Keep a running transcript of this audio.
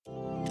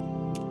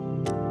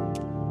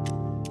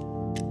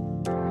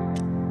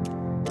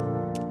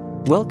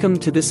Welcome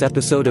to this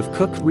episode of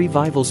Cooke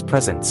Revival's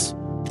Presence.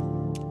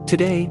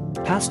 Today,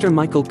 Pastor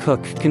Michael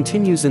Cooke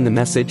continues in the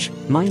message,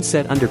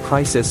 Mindset Under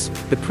Crisis,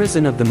 the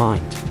Prison of the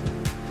Mind.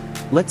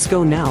 Let's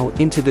go now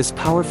into this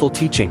powerful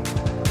teaching.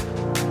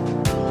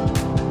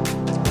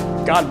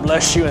 God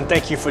bless you and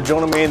thank you for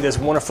joining me in this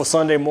wonderful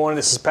Sunday morning.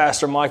 This is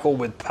Pastor Michael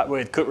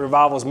with Cooke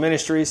Revival's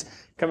Ministries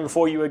coming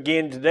before you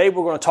again. Today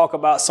we're going to talk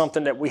about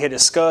something that we had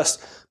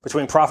discussed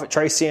between Prophet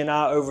Tracy and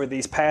I over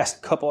these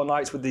past couple of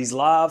nights with these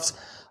lives.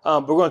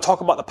 We're going to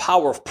talk about the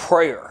power of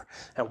prayer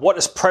and what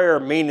does prayer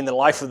mean in the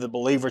life of the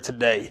believer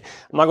today.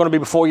 I'm not going to be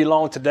before you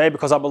long today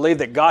because I believe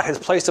that God has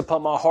placed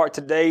upon my heart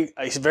today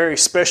a very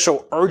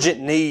special,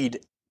 urgent need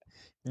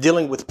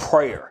dealing with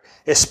prayer,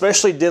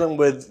 especially dealing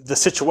with the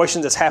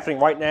situation that's happening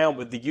right now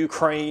with the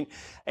Ukraine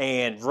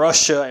and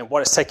Russia and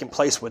what is taking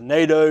place with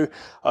NATO.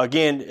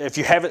 Again, if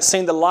you haven't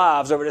seen the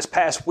lives over this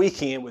past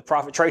weekend with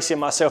Prophet Tracy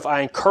and myself,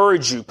 I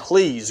encourage you,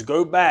 please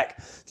go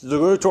back,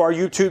 go to our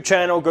YouTube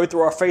channel, go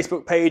through our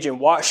Facebook page and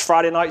watch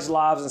Friday night's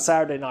lives and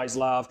Saturday night's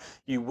live.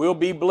 You will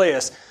be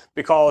blessed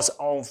because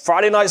on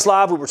Friday night's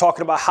live, we were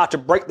talking about how to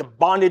break the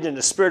bondage and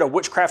the spirit of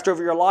witchcraft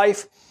over your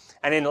life.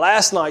 And in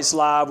last night's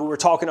live, we were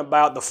talking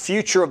about the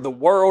future of the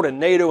world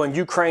and NATO and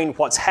Ukraine,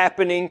 what's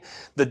happening,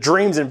 the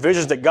dreams and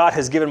visions that God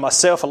has given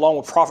myself along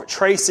with Prophet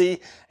Tracy,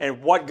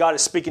 and what God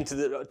is speaking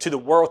to the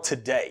world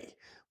today.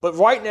 But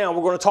right now,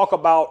 we're going to talk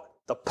about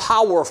the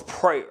power of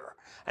prayer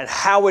and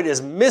how it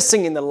is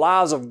missing in the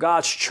lives of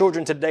God's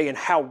children today and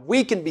how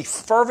we can be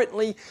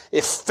fervently,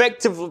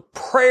 effective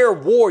prayer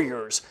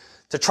warriors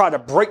to try to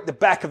break the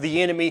back of the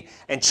enemy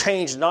and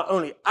change not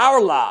only our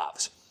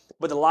lives,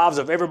 but the lives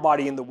of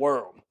everybody in the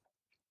world.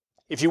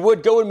 If you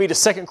would, go with me to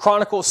 2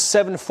 Chronicles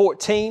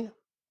 7:14.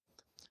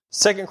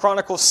 2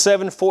 Chronicles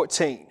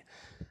 7:14.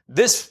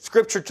 This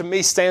scripture to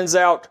me stands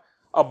out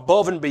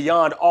above and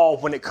beyond all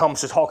when it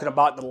comes to talking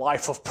about the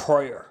life of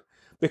prayer.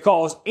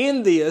 Because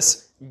in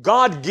this,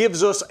 God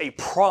gives us a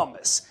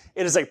promise.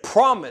 It is a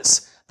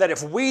promise that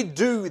if we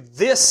do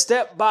this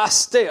step by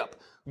step,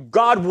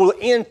 God will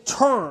in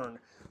turn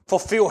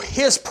fulfill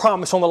His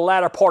promise on the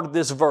latter part of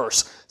this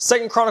verse.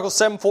 2 Chronicles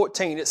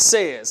 7:14, it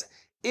says,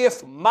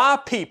 if my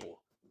people,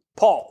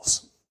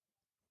 pause.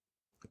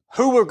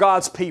 Who are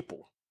God's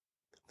people?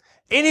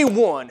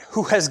 Anyone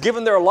who has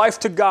given their life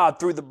to God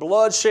through the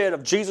bloodshed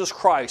of Jesus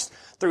Christ,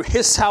 through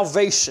His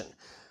salvation,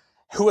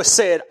 who has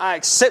said, I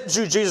accept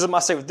you, Jesus, as my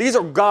Savior. These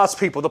are God's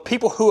people, the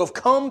people who have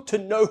come to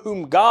know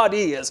whom God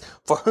is,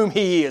 for whom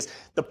He is.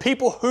 The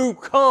people who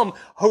come,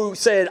 who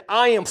said,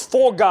 I am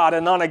for God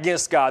and not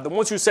against God. The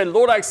ones who said,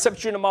 Lord, I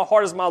accept you into my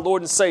heart as my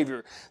Lord and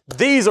Savior.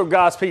 These are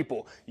God's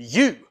people.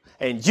 You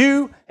and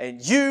you and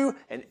you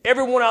and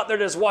everyone out there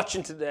that's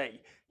watching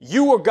today,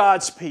 you are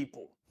God's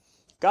people.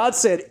 God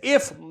said,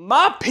 if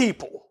my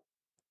people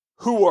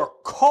who are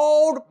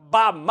called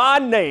by my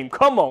name,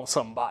 come on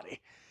somebody,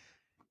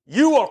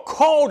 you are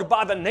called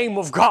by the name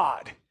of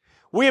God.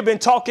 We have been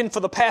talking for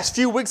the past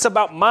few weeks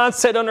about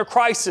mindset under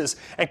crisis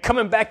and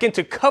coming back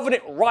into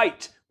covenant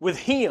right with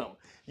Him.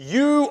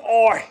 You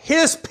are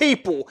His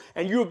people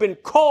and you have been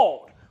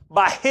called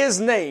by His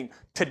name.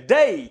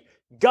 Today,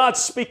 God's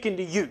speaking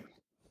to you.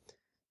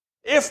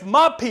 If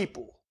my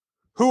people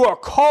who are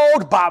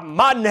called by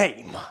my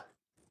name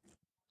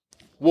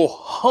will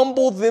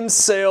humble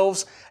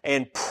themselves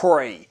and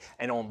pray.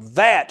 And on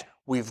that,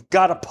 we've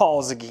got to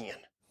pause again.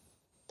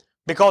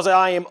 Because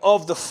I am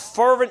of the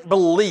fervent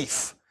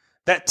belief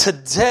that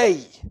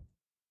today,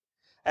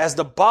 as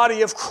the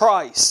body of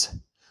Christ,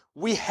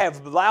 we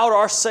have allowed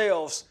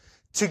ourselves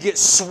to get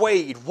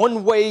swayed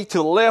one way to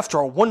the left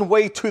or one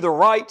way to the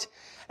right,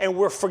 and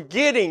we're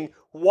forgetting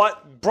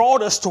what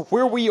brought us to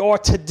where we are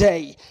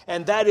today,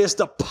 and that is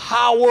the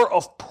power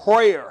of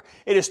prayer.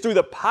 It is through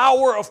the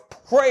power of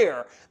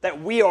prayer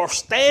that we are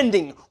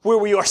standing where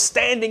we are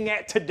standing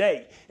at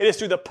today. It is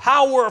through the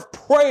power of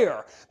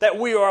prayer that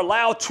we are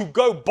allowed to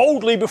go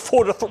boldly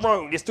before the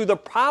throne. It's through the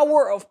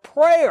power of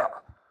prayer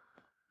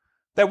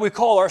that we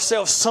call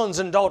ourselves sons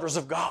and daughters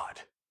of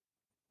God.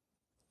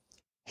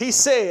 He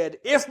said,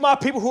 if my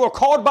people who are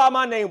called by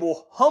my name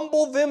will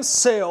humble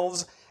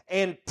themselves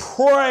and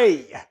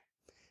pray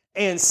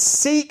and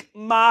seek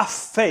my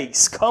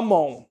face, come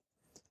on,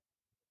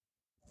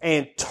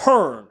 and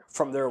turn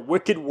from their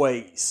wicked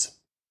ways.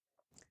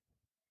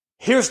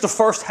 Here's the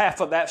first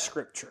half of that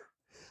scripture.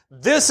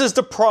 This is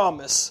the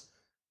promise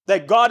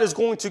that God is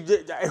going to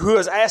get, who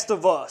has asked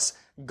of us.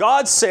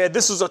 God said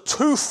this is a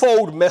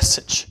twofold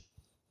message.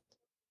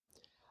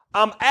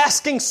 I'm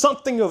asking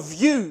something of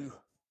you,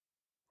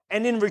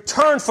 and in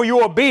return for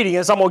your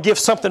obedience, I'm going to give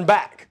something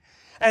back.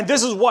 And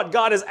this is what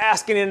God is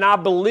asking, and I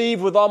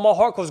believe with all my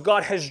heart because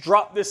God has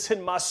dropped this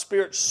in my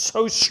spirit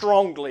so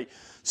strongly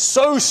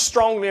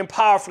and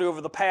powerfully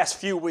over the past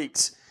few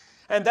weeks.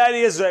 And that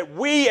is that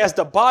we as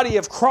the body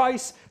of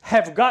Christ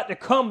have got to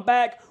come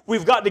back.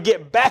 We've got to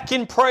get back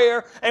in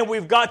prayer, and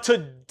we've got to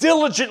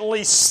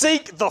diligently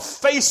seek the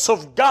face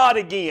of God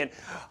again.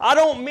 I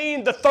don't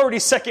mean the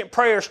 30-second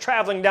prayers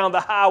traveling down the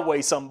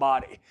highway,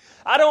 somebody.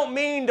 I don't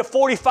mean the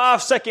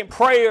 45-second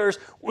prayers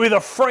with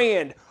a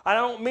friend. I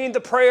don't mean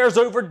the prayers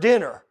over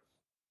dinner.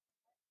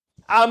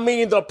 I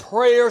mean the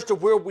prayers to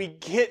where we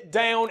get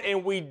down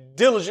and we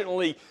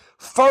diligently,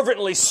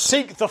 fervently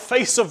seek the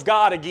face of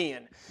God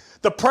again.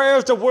 The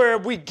prayers to where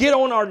we get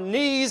on our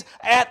knees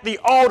at the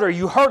altar.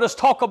 You heard us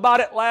talk about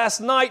it last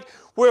night,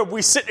 where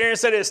we sit there and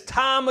said it's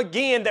time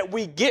again that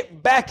we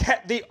get back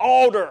at the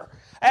altar,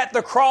 at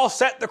the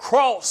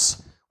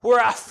cross, where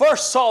I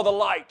first saw the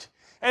light.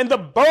 And the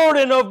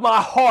burden of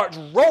my heart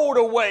rolled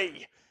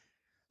away.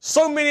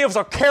 So many of us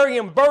are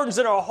carrying burdens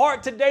in our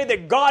heart today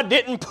that God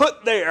didn't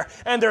put there.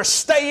 And they're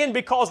staying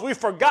because we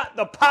forgot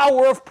the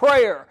power of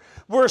prayer.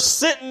 We're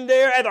sitting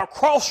there at a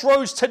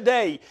crossroads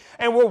today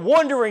and we're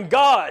wondering,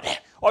 God,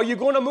 are you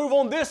going to move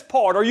on this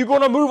part? Are you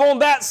going to move on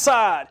that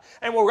side?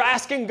 And we're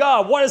asking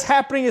God, what is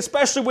happening,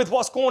 especially with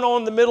what's going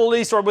on in the Middle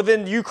East or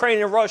within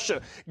Ukraine and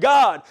Russia?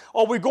 God,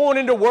 are we going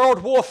into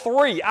World War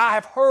III? I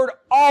have heard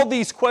all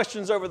these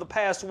questions over the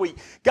past week.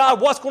 God,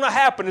 what's going to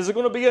happen? Is it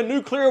going to be a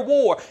nuclear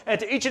war? And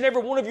to each and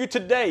every one of you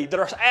today that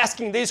are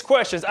asking these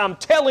questions, I'm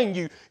telling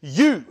you,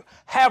 you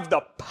have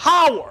the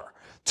power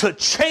to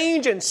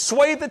change and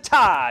sway the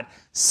tide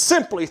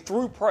simply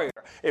through prayer.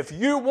 If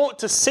you want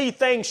to see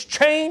things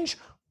change,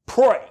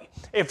 pray.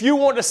 If you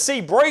want to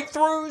see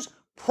breakthroughs,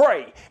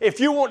 pray.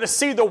 If you want to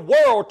see the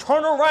world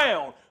turn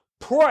around,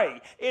 pray.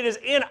 It is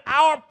in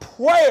our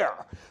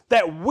prayer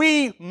that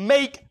we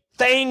make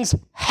things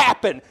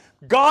happen.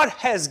 God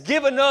has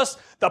given us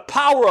the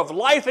power of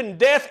life and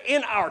death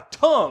in our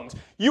tongues.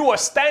 You are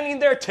standing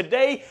there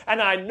today,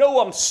 and I know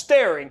I'm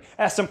staring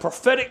at some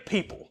prophetic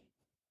people.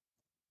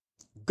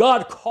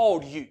 God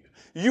called you.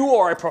 You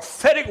are a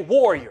prophetic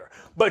warrior,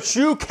 but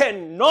you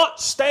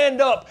cannot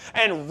stand up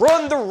and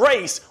run the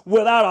race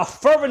without a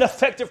fervent,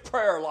 effective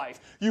prayer life.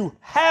 You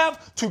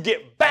have to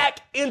get back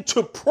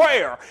into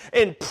prayer.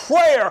 In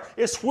prayer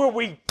is where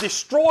we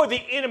destroy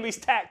the enemy's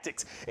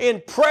tactics.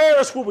 In prayer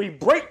is where we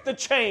break the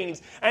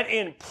chains. And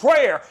in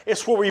prayer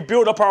is where we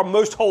build up our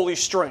most holy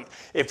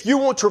strength. If you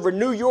want to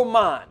renew your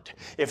mind,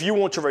 if you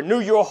want to renew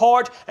your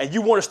heart, and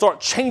you want to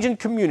start changing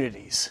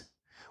communities,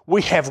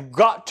 we have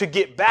got to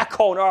get back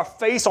on our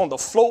face on the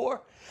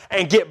floor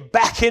and get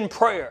back in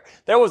prayer.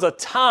 There was a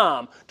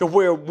time to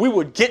where we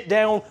would get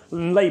down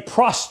and lay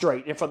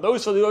prostrate. And for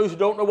those of you who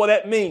don't know what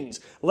that means,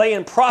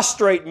 laying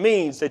prostrate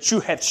means that you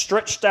have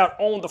stretched out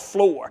on the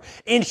floor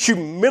in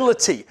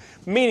humility,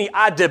 meaning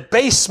I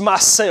debase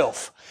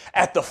myself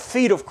at the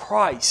feet of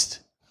Christ.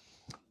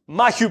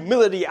 My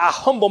humility, I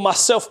humble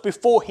myself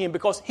before Him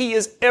because He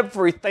is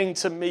everything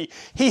to me.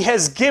 He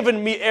has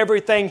given me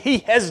everything. He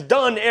has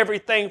done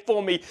everything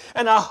for me.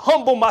 And I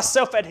humble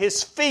myself at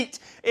His feet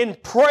in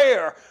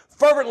prayer,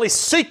 fervently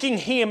seeking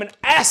Him and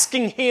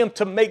asking Him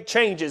to make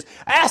changes,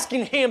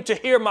 asking Him to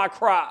hear my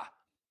cry.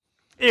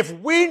 If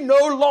we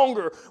no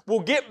longer will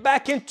get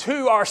back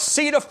into our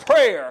seat of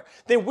prayer,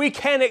 then we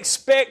can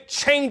expect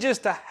changes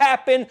to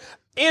happen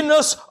in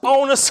us,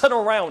 on us, and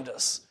around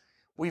us.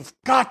 We've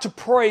got to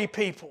pray,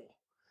 people,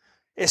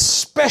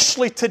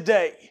 especially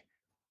today.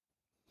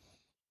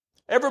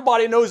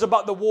 Everybody knows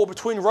about the war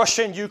between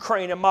Russia and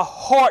Ukraine, and my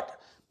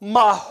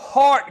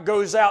heart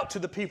goes out to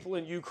the people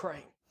in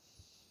Ukraine.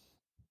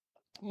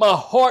 My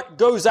heart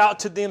goes out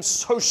to them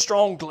so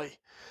strongly.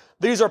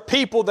 These are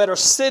people that are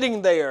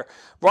sitting there,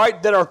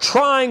 right, that are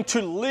trying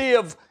to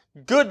live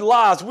good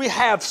lives. We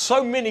have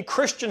so many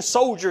Christian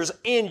soldiers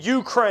in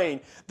Ukraine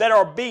that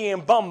are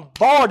being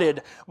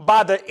bombarded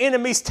by the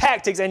enemy's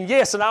tactics. And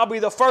yes, and I'll be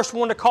the first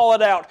one to call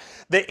it out.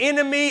 The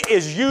enemy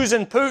is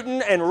using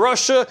Putin and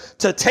Russia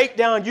to take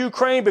down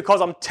Ukraine, because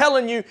I'm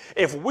telling you,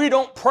 if we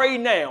don't pray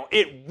now,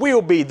 it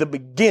will be the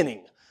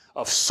beginning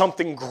of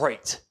something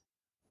great.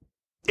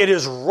 It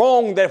is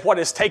wrong that what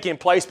is taking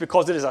place,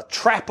 because it is a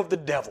trap of the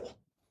devil.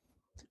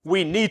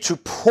 We need to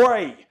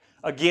pray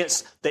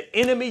against the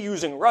enemy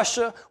using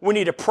Russia. We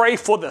need to pray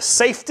for the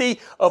safety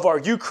of our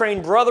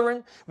Ukraine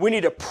brethren. We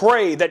need to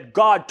pray that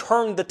God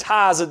turn the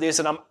tides of this.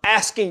 And I'm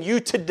asking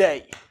you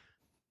today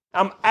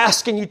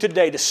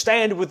to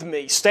stand with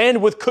me,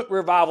 stand with Cooke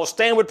Revival,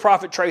 stand with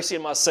Prophet Tracy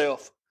and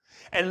myself.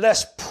 And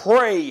let's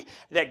pray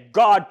that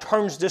God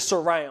turns this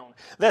around.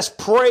 Let's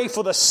pray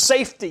for the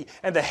safety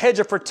and the hedge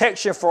of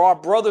protection for our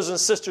brothers and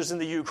sisters in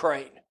the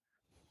Ukraine.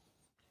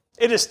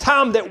 It is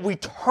time that we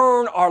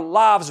turn our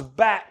lives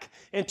back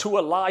into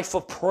a life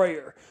of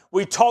prayer.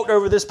 We talked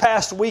over this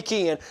past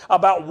weekend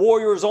about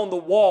warriors on the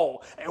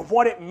wall and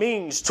what it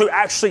means to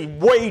actually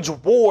wage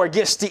war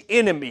against the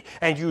enemy,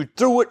 and you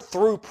do it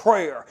through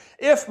prayer.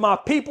 If my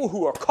people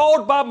who are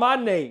called by my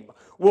name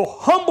will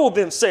humble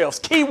themselves,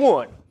 key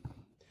one,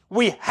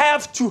 we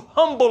have to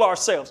humble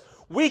ourselves.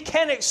 We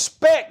can't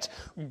expect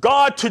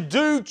God to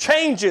do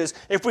changes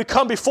if we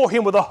come before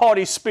Him with a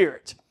haughty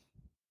spirit.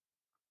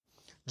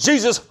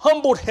 Jesus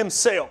humbled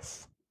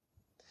Himself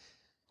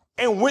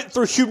and went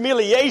through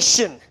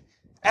humiliation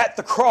at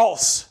the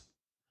cross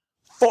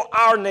for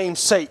our name's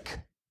sake,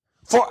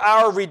 for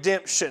our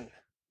redemption,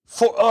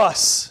 for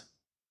us.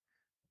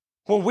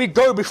 When we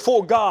go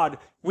before God,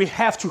 we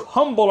have to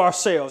humble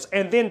ourselves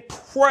and then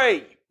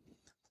pray.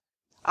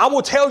 I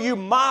will tell you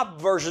my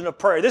version of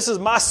prayer. This is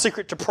my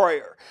secret to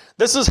prayer.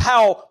 This is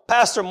how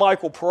Pastor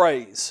Michael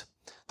prays.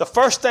 The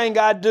first thing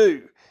I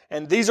do,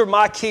 and these are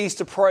my keys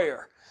to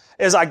prayer,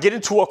 is I get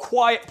into a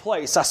quiet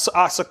place.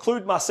 I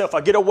seclude myself.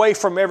 I get away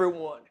from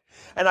everyone.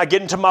 And I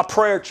get into my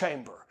prayer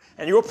chamber.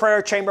 And your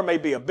prayer chamber may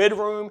be a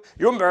bedroom.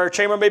 Your prayer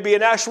chamber may be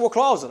an actual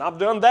closet. I've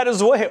done that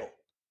as well.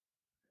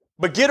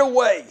 But get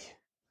away.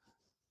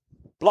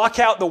 Block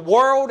out the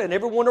world and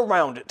everyone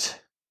around it.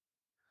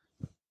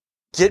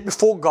 Get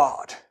before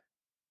God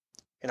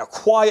in a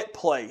quiet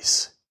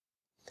place.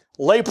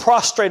 Lay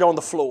prostrate on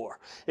the floor.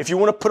 If you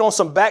want to put on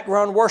some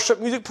background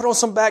worship music, put on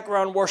some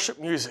background worship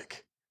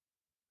music.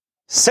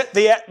 Set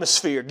the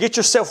atmosphere. Get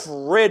yourself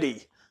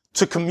ready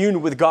to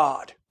commune with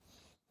God.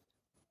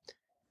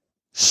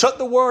 Shut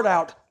the word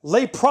out.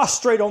 Lay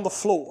prostrate on the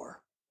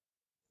floor.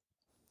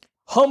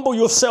 Humble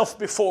yourself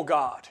before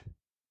God.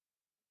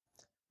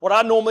 What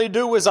I normally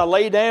do is I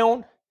lay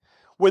down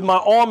with my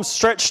arms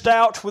stretched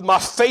out, with my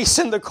face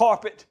in the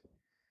carpet,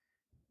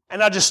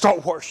 and I just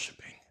start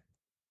worshiping.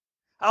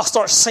 I'll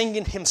start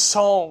singing Him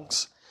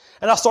songs,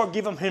 and I'll start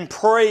giving Him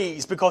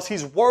praise because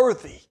He's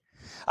worthy.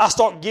 I'll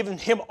start giving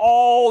Him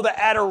all the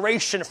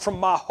adoration from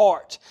my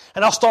heart,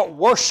 and I'll start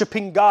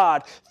worshiping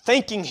God,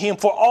 thanking Him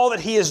for all that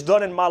He has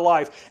done in my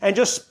life, and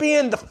just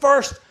spend the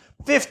first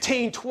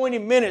 15, 20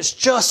 minutes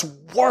just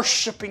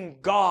worshiping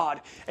God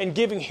and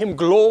giving Him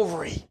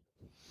glory.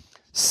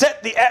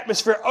 Set the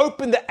atmosphere,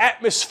 open the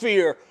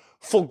atmosphere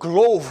for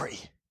glory.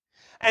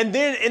 And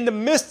then in the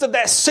midst of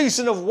that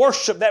season of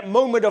worship, that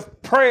moment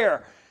of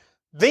prayer,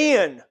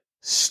 then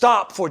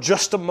stop for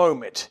just a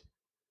moment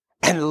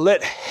and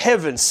let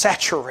heaven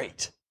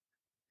saturate.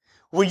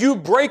 When you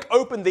break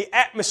open the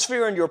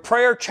atmosphere in your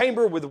prayer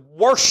chamber with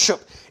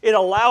worship, it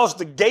allows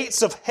the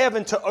gates of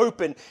heaven to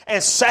open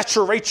and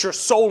saturate your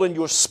soul and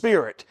your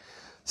spirit.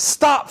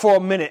 Stop for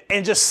a minute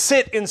and just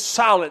sit in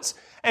silence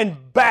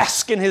and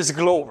bask in His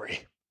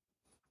glory.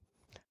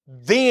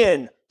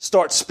 Then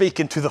start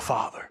speaking to the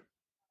Father.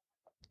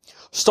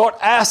 Start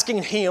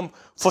asking Him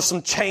for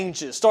some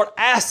changes. Start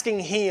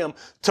asking Him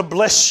to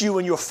bless you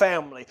and your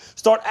family.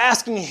 Start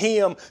asking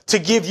Him to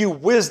give you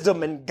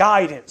wisdom and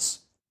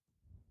guidance.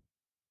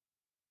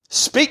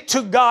 Speak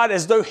to God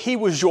as though He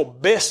was your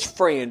best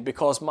friend,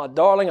 because, my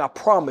darling, I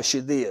promise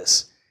you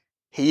this,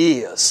 He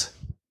is.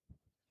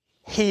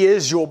 He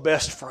is your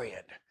best friend.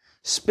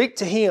 Speak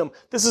to Him.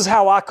 This is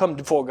how I come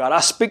before God. I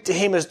speak to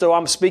Him as though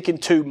I'm speaking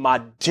to my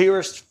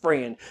dearest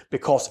friend,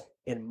 because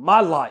in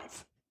my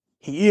life,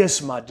 He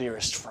is my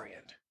dearest friend.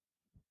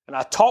 And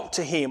I talk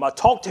to Him. I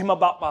talk to Him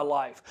about my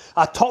life.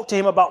 I talk to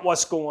Him about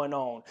what's going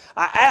on.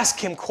 I ask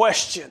Him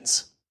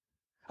questions.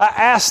 I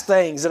ask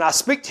things and I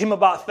speak to Him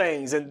about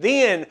things. And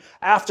then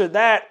after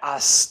that, I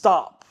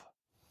stop.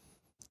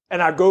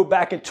 And I go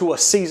back into a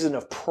season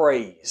of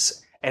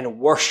praise and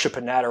worship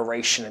and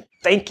adoration and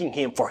thanking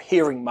Him for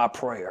hearing my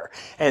prayer.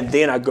 And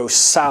then I go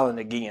silent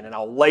again and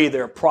I'll lay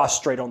there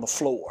prostrate on the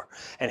floor.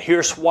 And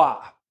here's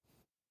why.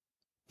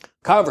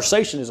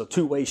 Conversation is a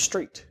two-way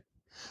street.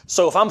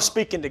 So if I'm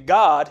speaking to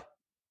God,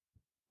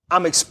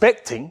 I'm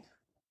expecting,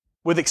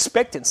 with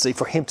expectancy,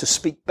 for Him to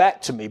speak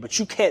back to me. But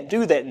you can't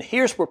do that. And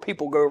here's where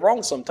people go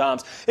wrong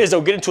sometimes, is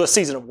they'll get into a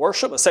season of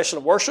worship, a session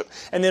of worship,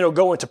 and then they'll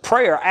go into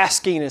prayer,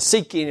 asking and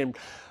seeking and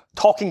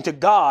talking to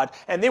God.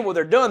 And then when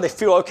they're done, they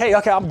feel, okay,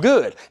 I'm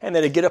good. And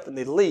then they get up and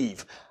they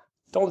leave.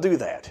 Don't do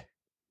that.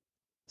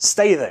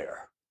 Stay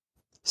there.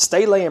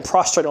 Stay laying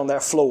prostrate on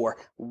that floor.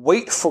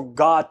 Wait for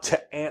God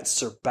to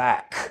answer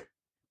back,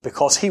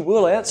 because He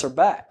will answer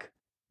back.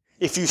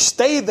 If you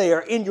stay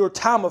there in your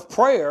time of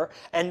prayer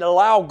and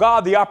allow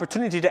God the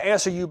opportunity to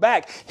answer you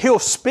back, He'll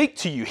speak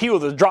to you.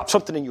 He'll drop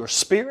something in your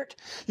spirit.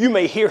 You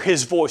may hear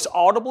His voice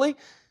audibly.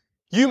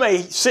 You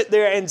may sit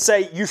there and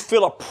say you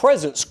feel a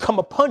presence come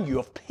upon you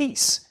of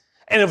peace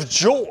and of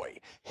joy.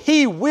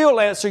 He will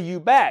answer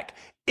you back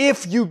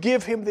if you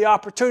give Him the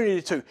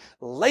opportunity to.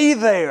 Lay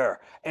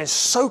there and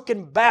soak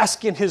and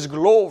bask in His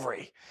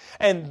glory.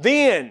 And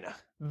then,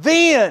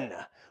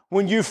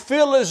 when you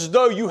feel as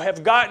though you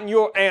have gotten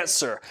your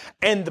answer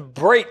and the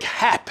break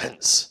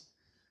happens,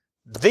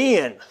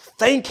 then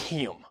thank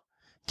Him,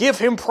 give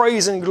Him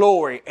praise and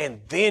glory,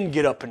 and then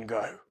get up and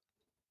go.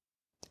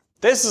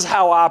 This is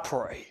how I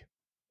pray.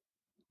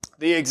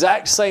 The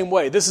exact same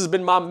way. This has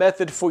been my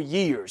method for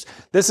years.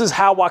 This is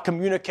how I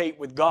communicate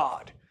with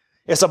God.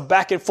 It's a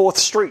back and forth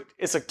street.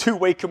 It's a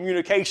two-way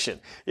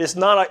communication. It's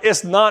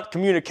not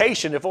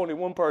communication if only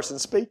one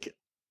person's speaking.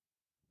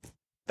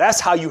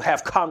 That's how you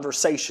have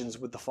conversations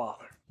with the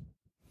Father.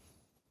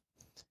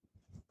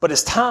 But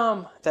it's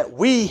time that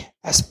we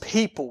as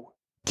people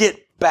get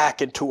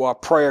back into our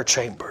prayer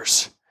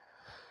chambers.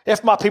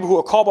 If my people who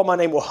are called by my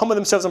name will humble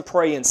themselves and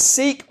pray and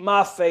seek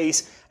my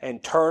face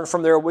and turn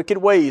from their wicked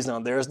ways. Now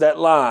there's that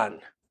line.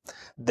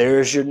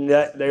 There's your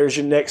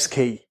next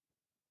key.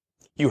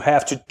 You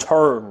have to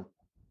turn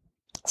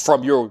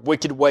from your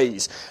wicked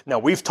ways. Now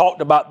we've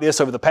talked about this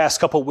over the past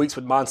couple of weeks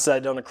with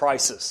Mindset Under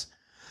Crisis.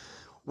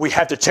 We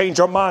have to change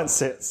our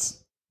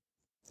mindsets.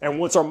 And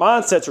once our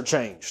mindsets are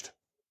changed,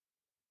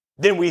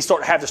 then we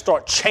have to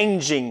start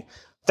changing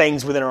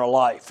things within our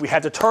life. We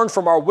have to turn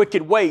from our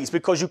wicked ways,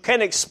 because you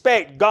can't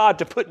expect God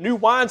to put new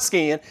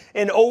wineskin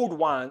in old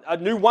wine,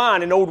 new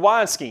wine in old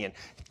wineskin.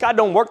 God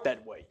don't work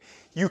that way.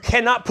 You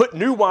cannot put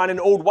new wine in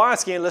old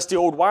wineskin unless the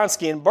old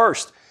wineskin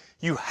burst.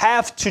 You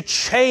have to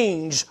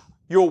change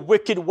your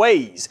wicked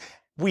ways.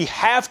 We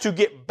have to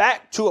get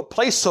back to a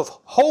place of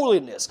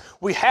holiness.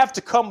 We have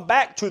to come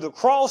back to the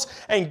cross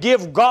and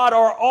give God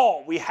our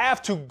all. We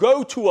have to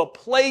go to a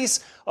place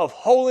of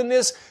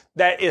holiness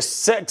that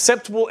is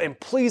acceptable and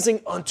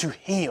pleasing unto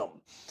Him.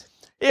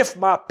 If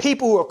my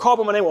people who are called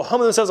by my name will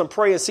humble themselves and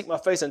pray and seek my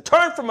face and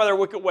turn from their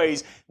wicked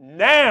ways,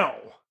 now,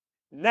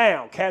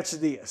 catch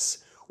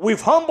this.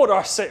 We've humbled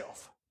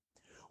ourselves.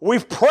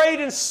 We've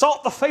prayed and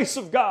sought the face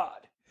of God.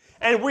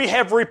 And we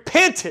have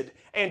repented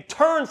and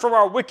turned from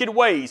our wicked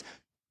ways.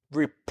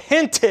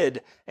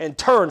 Repented and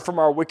turned from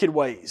our wicked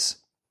ways.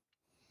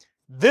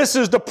 This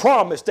is the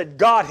promise that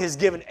God has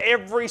given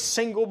every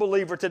single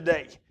believer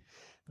today.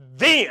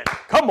 Then,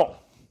 come on,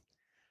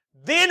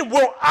 then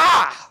will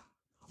I,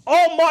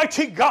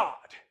 Almighty God,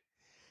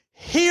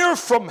 hear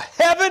from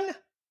heaven,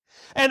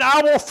 and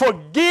I will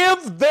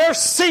forgive their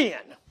sin.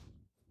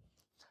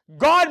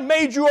 God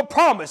made you a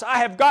promise. I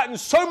have gotten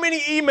so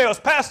many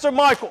emails, Pastor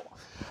Michael.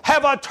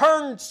 Have I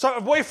turned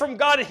away from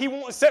God and He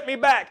won't set me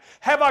back?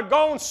 Have I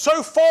gone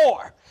so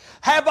far?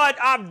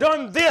 I've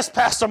done this,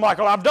 Pastor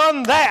Michael, I've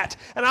done that,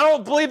 and I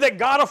don't believe that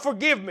God will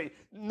forgive me.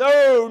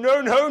 No.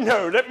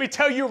 Let me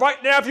tell you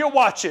right now, if you're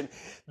watching,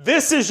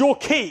 this is your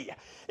key.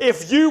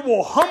 If you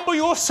will humble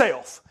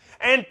yourself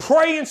and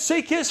pray and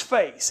seek His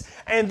face,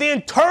 and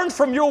then turn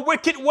from your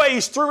wicked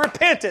ways through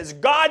repentance,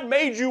 God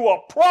made you a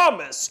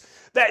promise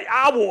that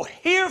I will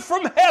hear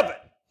from heaven.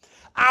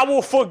 I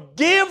will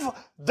forgive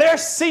their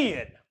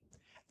sin,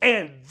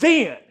 and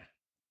then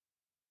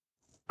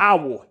I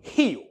will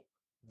heal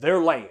their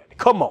land.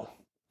 Come on.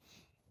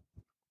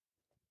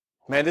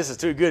 Man, this is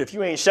too good. If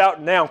you ain't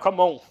shouting now, come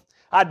on.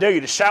 I dare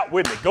you to shout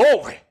with me.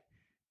 Glory.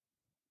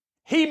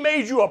 He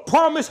made you a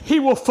promise. He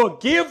will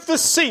forgive the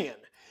sin.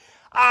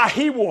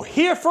 He will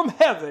hear from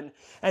heaven,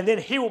 and then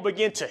He will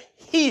begin to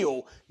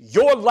heal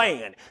your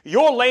land.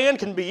 Your land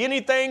can be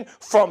anything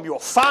from your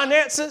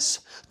finances,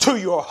 to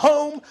your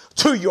home,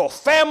 to your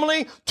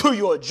family, to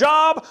your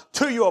job,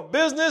 to your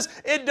business.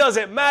 It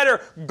doesn't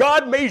matter.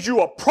 God made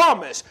you a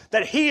promise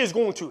that He is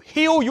going to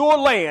heal your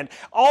land.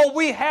 All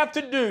we have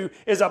to do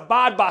is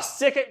abide by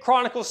 2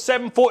 Chronicles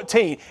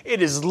 7:14.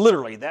 It is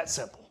literally that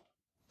simple.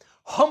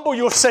 Humble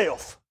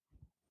yourself.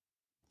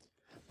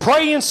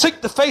 Pray and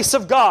seek the face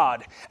of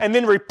God, and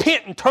then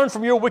repent and turn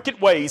from your wicked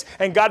ways,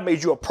 and God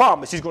made you a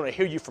promise. He's going to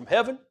hear you from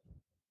heaven.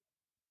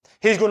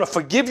 He's going to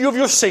forgive you of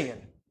your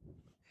sin,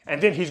 and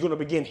then He's going to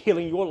begin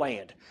healing your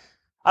land.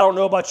 I don't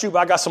know about you, but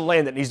I got some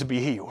land that needs to be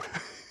healed.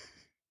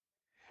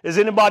 Is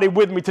anybody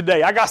with me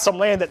today? I got some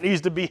land that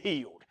needs to be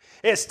healed.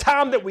 It's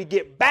time that we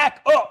get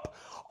back up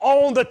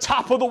on the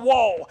top of the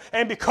wall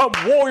and become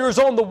warriors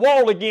on the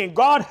wall again.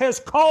 God has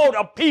called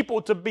a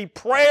people to be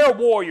prayer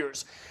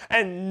warriors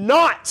and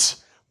not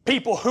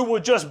people who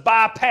will just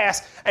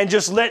bypass and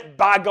just let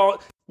bygone.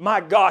 My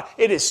God,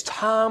 it is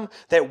time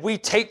that we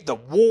take the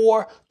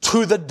war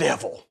to the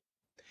devil.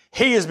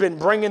 He has been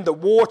bringing the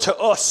war to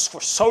us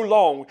for so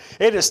long.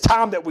 It is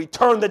time that we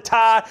turn the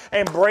tide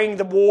and bring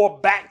the war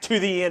back to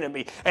the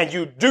enemy. And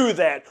you do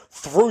that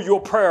through your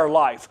prayer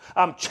life.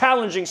 I'm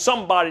challenging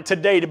somebody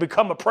today to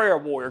become a prayer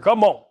warrior.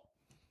 Come on.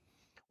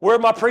 Where are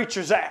my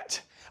preachers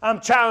at? I'm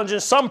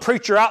challenging some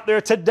preacher out there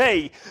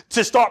today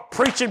to start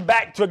preaching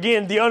back to,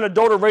 again, the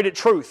unadulterated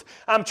truth.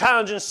 I'm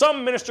challenging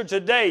some minister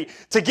today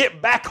to get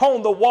back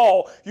on the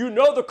wall. You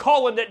know the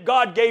calling that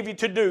God gave you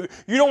to do.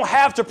 You don't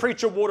have to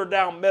preach a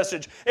watered-down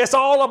message. It's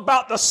all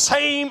about the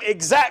same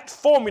exact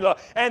formula,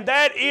 and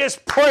that is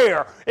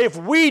prayer. If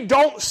we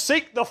don't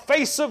seek the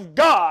face of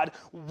God,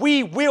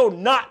 we will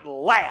not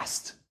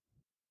last.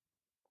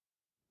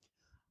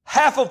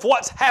 Half of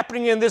what's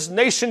happening in this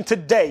nation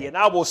today, and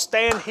I will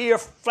stand here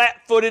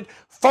flat-footed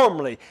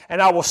firmly,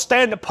 and I will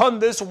stand upon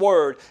this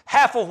word.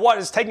 Half of what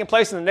is taking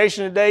place in the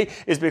nation today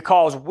is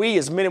because we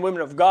as men and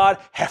women of God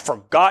have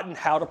forgotten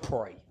how to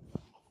pray.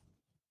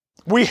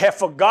 We have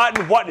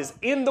forgotten what is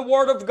in the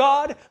Word of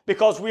God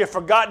because we have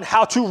forgotten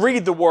how to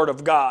read the Word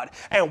of God,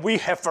 and we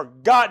have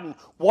forgotten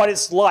what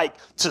it's like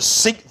to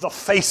seek the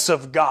face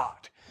of God.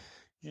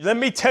 Let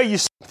me tell you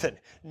something.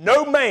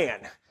 No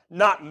man,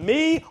 not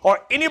me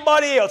or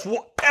anybody else,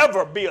 will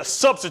ever be a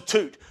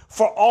substitute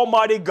for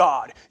Almighty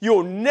God.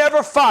 You'll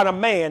never find a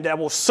man that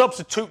will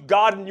substitute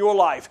God in your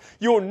life.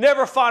 You'll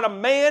never find a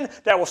man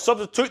that will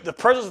substitute the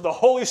presence of the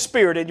Holy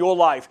Spirit in your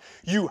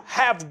life. You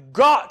have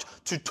got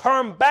to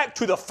turn back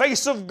to the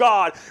face of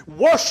God,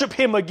 worship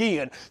Him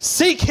again,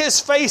 seek His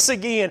face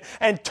again,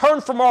 and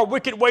turn from our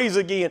wicked ways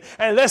again.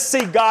 And let's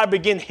see God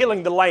begin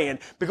healing the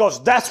land,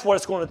 because that's what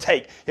it's going to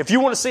take. If you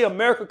want to see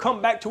America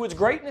come back to its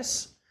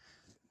greatness,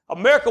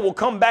 America will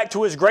come back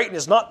to its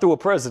greatness not through a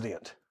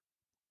president.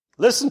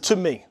 Listen to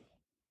me.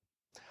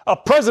 A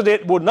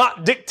president will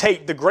not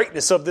dictate the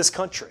greatness of this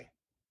country.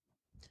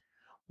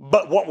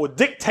 But what will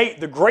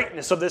dictate the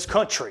greatness of this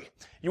country?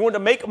 You want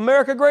to make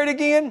America great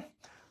again?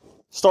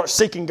 start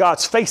seeking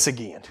God's face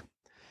again.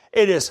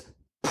 It is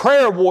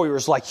prayer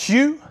warriors like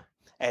you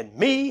and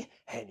me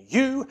and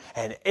you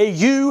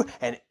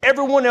and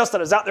everyone else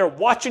that is out there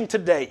watching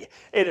today.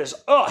 It is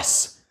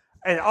us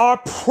and our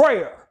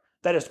prayer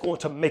that is going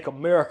to make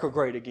America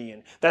great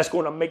again. That's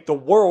going to make the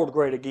world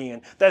great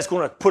again. That's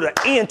going to put an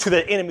end to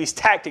the enemy's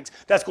tactics.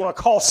 That's going to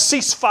cause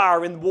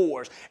ceasefire in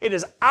wars. It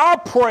is our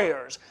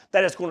prayers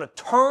that is going to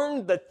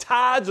turn the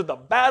tides of the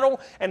battle,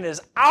 and it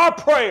is our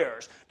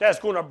prayers that's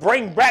going to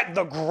bring back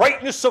the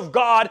greatness of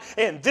God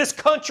in this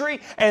country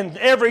and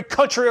every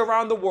country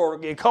around the world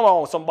again. Come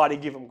on, somebody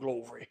give him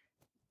glory.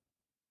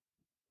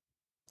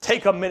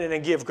 Take a minute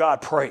and give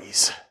God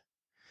praise.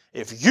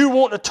 If you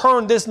want to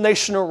turn this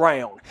nation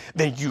around,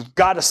 then you've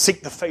got to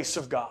seek the face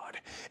of God.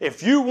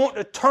 If you want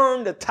to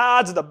turn the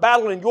tides of the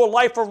battle in your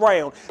life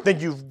around, then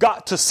you've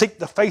got to seek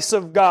the face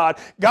of God.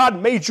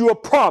 God made you a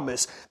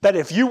promise that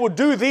if you will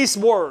do these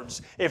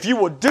words, if you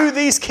will do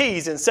these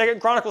keys in 2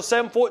 Chronicles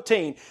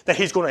 7:14, that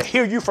He's going to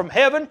hear you from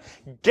heaven,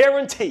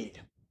 guaranteed.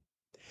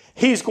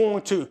 He's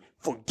going to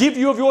forgive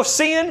you of your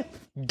sin,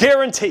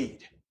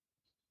 guaranteed.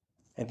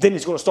 And then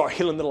He's going to start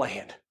healing the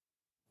land.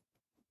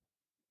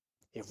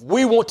 If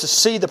we want to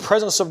see the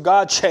presence of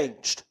God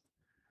changed,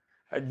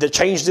 to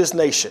change this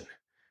nation,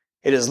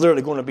 it is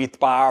literally going to be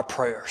by our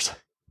prayers.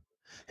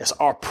 It's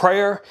our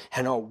prayer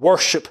and our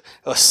worship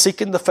of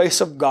seeking the face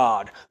of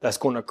God that's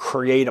going to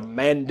create a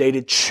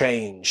mandated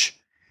change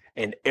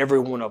in every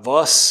one of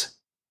us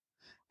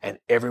and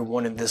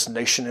everyone in this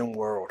nation and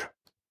world.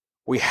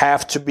 We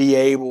have to be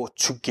able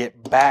to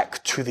get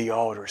back to the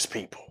altars,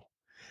 people.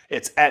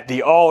 It's at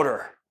the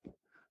altar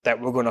that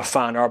we're going to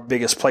find our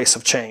biggest place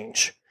of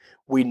change.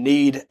 We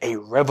need a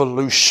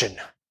revolution.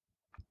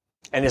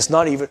 And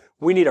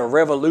we need a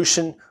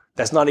revolution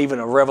that's not even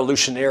a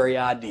revolutionary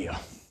idea.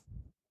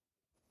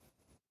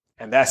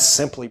 And that's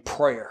simply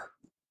prayer.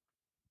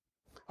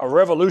 A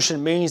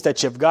revolution means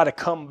that you've got to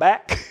come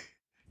back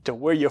to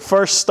where you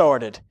first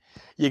started.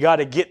 You got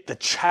to get the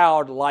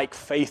childlike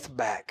faith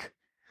back.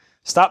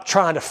 Stop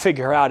trying to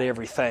figure out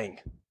everything.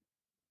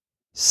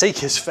 Seek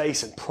His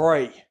face and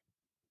pray.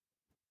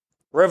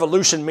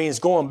 Revolution means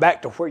going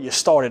back to where you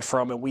started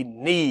from, and we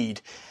need,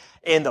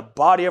 in the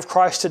body of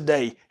Christ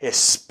today,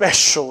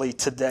 especially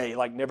today,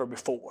 like never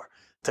before,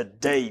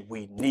 today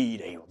we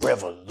need a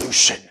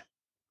revolution.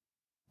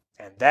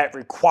 And that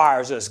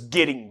requires us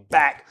getting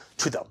back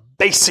to the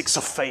basics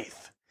of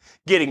faith,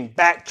 getting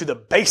back to the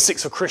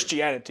basics of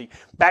Christianity,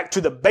 back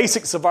to the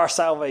basics of our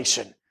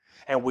salvation.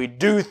 And we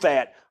do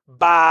that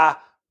by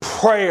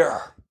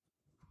prayer.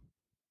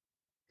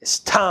 It's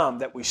time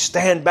that we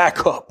stand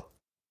back up,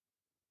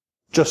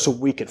 just so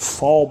we can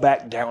fall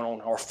back down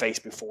on our face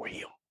before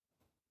Him.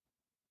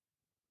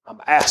 I'm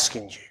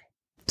asking you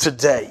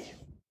today,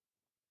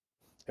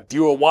 if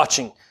you are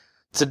watching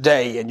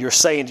today and you're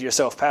saying to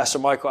yourself, Pastor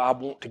Michael, I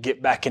want to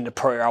get back into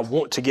prayer. I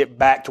want to get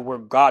back to where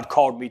God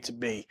called me to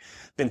be.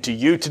 Then to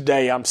you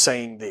today, I'm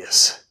saying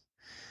this.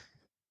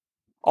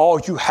 All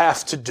you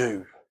have to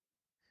do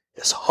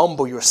is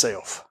humble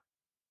yourself,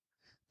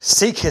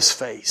 seek His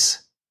face,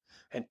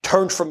 and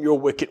turn from your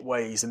wicked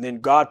ways. And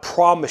then God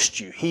promised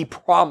you. He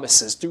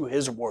promises through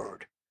His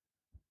Word.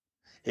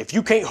 If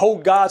you can't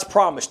hold God's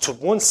promise to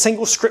one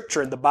single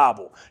scripture in the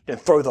Bible, then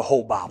throw the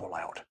whole Bible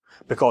out,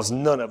 because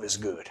none of it's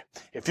good.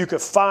 If you can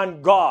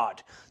find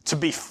God to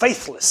be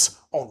faithless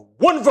on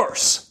one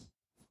verse,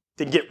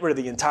 then get rid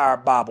of the entire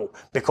Bible,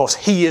 because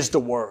He is the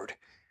Word.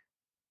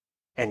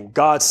 And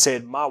God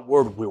said, my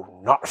word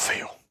will not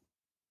fail.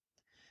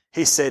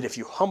 He said, if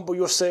you humble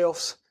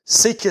yourselves,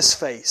 seek His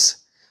face,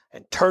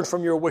 and turn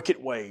from your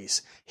wicked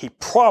ways, He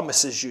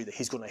promises you that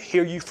He's going to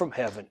hear you from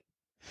heaven.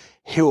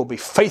 He will be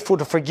faithful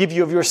to forgive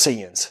you of your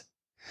sins.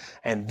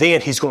 And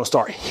then He's going to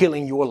start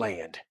healing your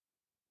land.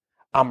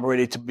 I'm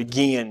ready to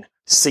begin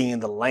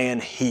seeing the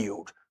land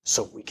healed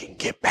so we can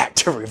get back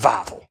to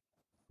revival.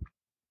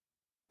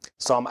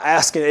 So I'm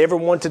asking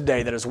everyone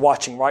today that is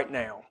watching right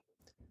now,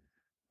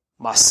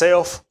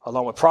 myself,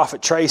 along with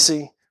Prophet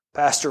Tracy,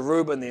 Pastor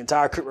Reuben, the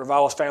entire Cooke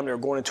Revivals family are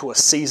going into a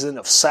season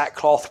of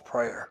sackcloth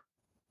prayer,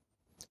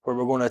 where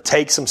we're going to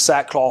take some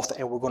sackcloth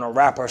and we're going to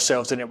wrap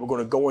ourselves in it. We're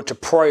going to go into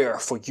prayer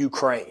for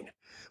Ukraine.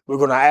 We're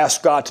going to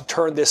ask God to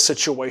turn this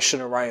situation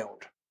around.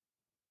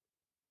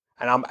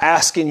 And I'm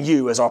asking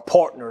you, as our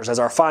partners, as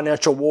our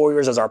financial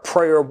warriors, as our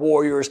prayer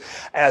warriors,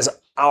 as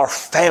our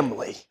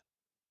family,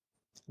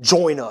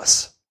 join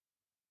us.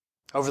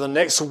 Over the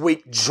next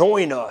week,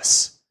 join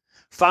us.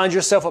 Find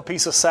yourself a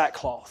piece of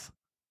sackcloth.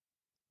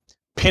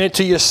 Pin it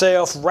to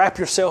yourself, wrap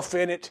yourself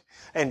in it,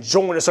 and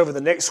join us over the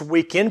next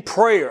week in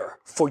prayer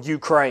for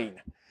Ukraine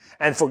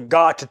and for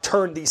God to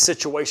turn these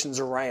situations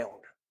around.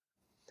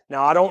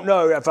 Now, I don't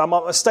know, if I'm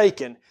not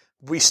mistaken,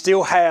 we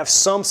still have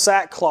some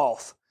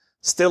sackcloth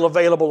still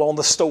available on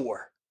the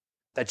store.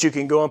 that you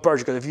can go and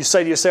purchase. Because if you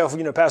say to yourself,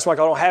 Pastor Mike,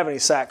 I don't have any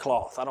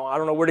sackcloth. I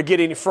don't know where to get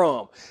any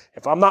from.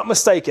 If I'm not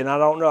mistaken, I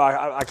don't know.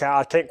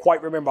 I can't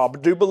quite remember. I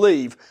do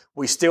believe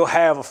we still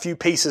have a few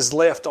pieces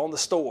left on the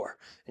store.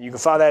 And you can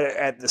find that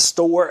at the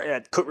store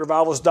at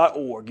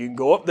cookerevivals.org. You can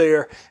go up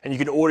there and you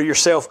can order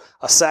yourself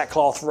a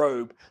sackcloth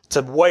robe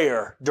to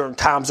wear during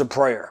times of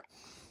prayer.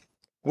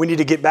 We need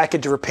to get back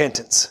into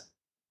repentance.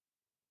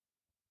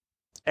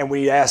 And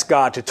we need to ask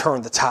God to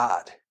turn the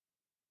tide.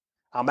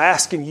 I'm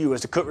asking you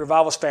as the Cooke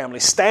Revivals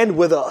family, stand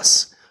with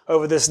us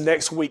over this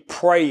next week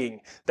praying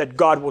that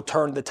God will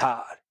turn the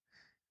tide.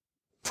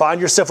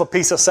 Find yourself a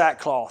piece of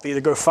sackcloth.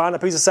 Either go find a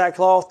piece of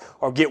sackcloth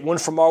or get one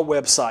from our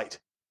website.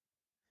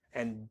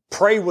 And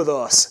pray with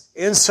us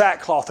in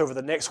sackcloth over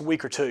the next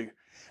week or two.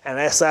 And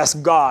let's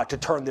ask God to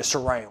turn this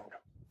around.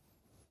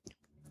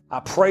 I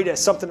pray that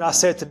something I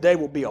said today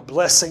will be a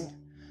blessing.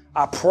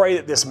 I pray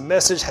that this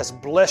message has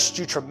blessed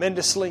you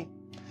tremendously.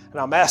 And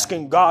I'm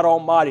asking God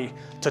Almighty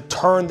to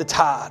turn the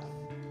tide.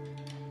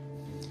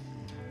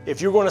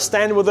 If you're going to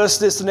stand with us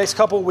the next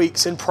couple of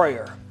weeks in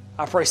prayer,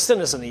 I pray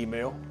send us an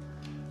email.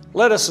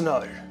 Let us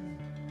know.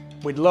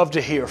 We'd love to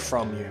hear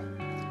from you.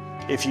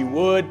 If you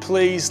would,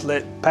 please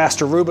let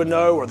Pastor Ruben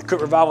know or the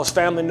Cooke Revivals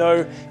family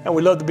know, and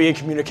we'd love to be in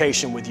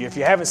communication with you. If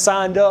you haven't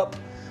signed up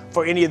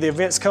for any of the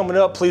events coming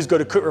up, please go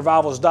to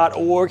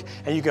cookerevivals.org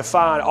and you can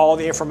find all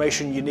the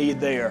information you need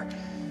there.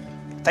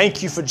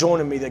 Thank you for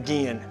joining me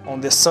again on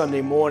this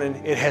Sunday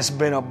morning. It has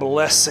been a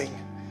blessing,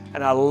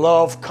 and I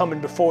love coming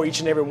before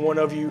each and every one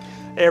of you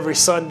every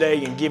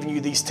Sunday and giving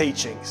you these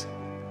teachings.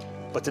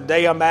 But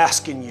today I'm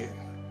asking you,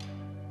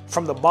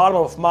 from the bottom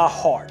of my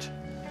heart,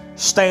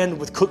 stand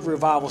with Cooke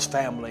Revivals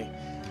family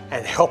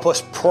and help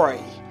us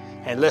pray,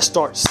 and let's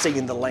start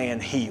seeing the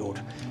land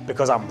healed,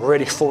 because I'm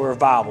ready for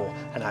revival,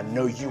 and I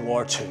know you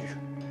are too.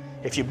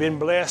 If you've been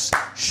blessed,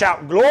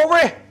 shout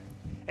glory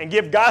and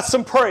give God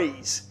some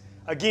praise.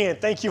 Again,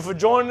 thank you for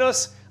joining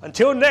us.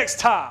 Until next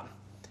time,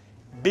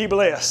 be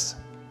blessed.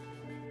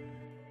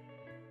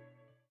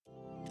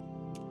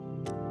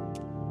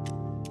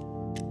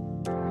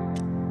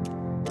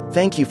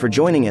 Thank you for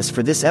joining us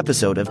for this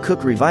episode of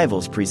Cooke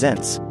Revivals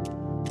Presents.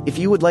 If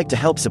you would like to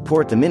help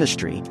support the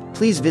ministry,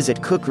 please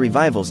visit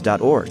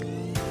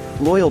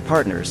cookerevivals.org. Loyal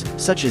partners,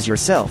 such as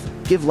yourself,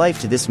 give life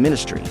to this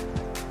ministry.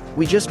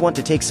 We just want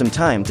to take some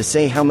time to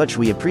say how much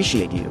we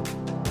appreciate you.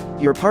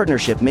 Your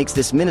partnership makes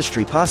this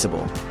ministry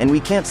possible, and we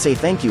can't say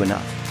thank you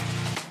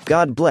enough.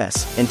 God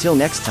bless, until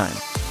next time.